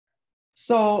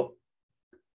So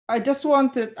I've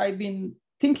been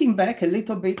thinking back a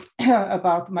little bit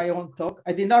about my own talk.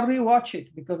 I did not rewatch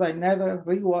it because I never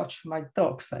rewatch my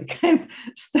talks. I can't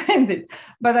stand it.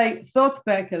 But I thought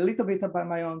back a little bit about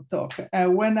my own talk.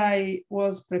 When I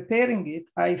was preparing it,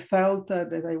 I felt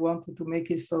that I wanted to make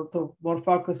it sort of more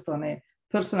focused on a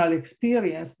personal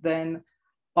experience than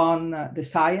on the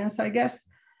science, I guess.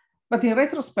 But in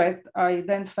retrospect, I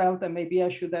then felt that maybe I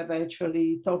should have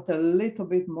actually talked a little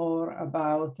bit more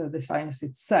about the science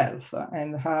itself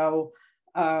and how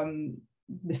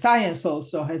the science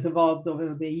also has evolved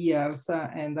over the years,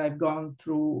 and I've gone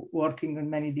through working in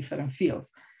many different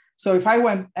fields. So if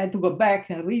I had to go back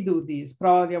and redo this,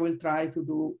 probably I will try to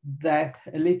do that,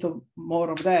 a little more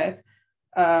of that.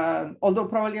 Although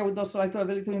probably I would also like to have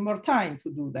a little bit more time to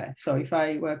do that. So if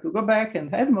I were to go back and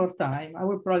had more time, I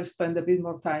would probably spend a bit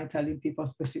more time telling people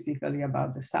specifically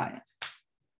about the science.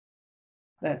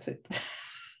 That's it.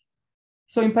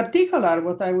 So in particular,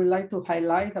 what I would like to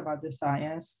highlight about the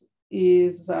science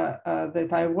is that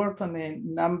I worked on a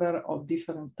number of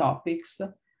different topics,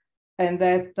 and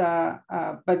that,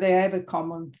 but they have a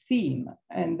common theme,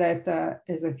 and that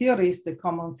as a theorist, the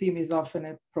common theme is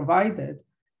often provided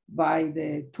by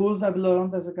the tools I've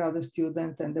learned as a graduate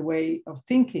student and the way of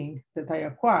thinking that I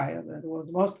acquired, that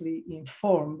was mostly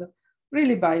informed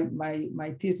really by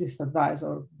my thesis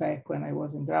advisor back when I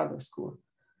was in graduate school.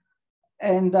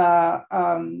 And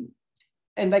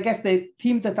I guess the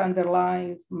theme that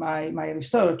underlies my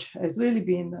research has really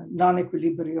been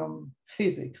non-equilibrium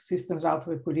physics, systems out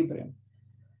of equilibrium.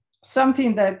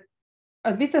 Something that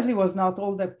admittedly was not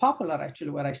all that popular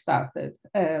actually where I started,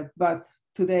 but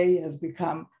today has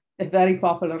become a very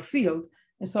popular field.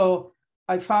 And so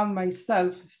I found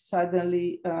myself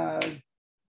suddenly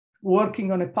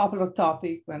working on a popular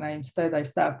topic when I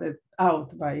started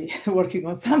out by working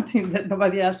on something that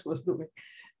nobody else was doing.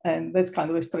 And that's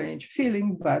kind of a strange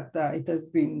feeling, but it has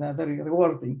been very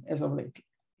rewarding as of lately.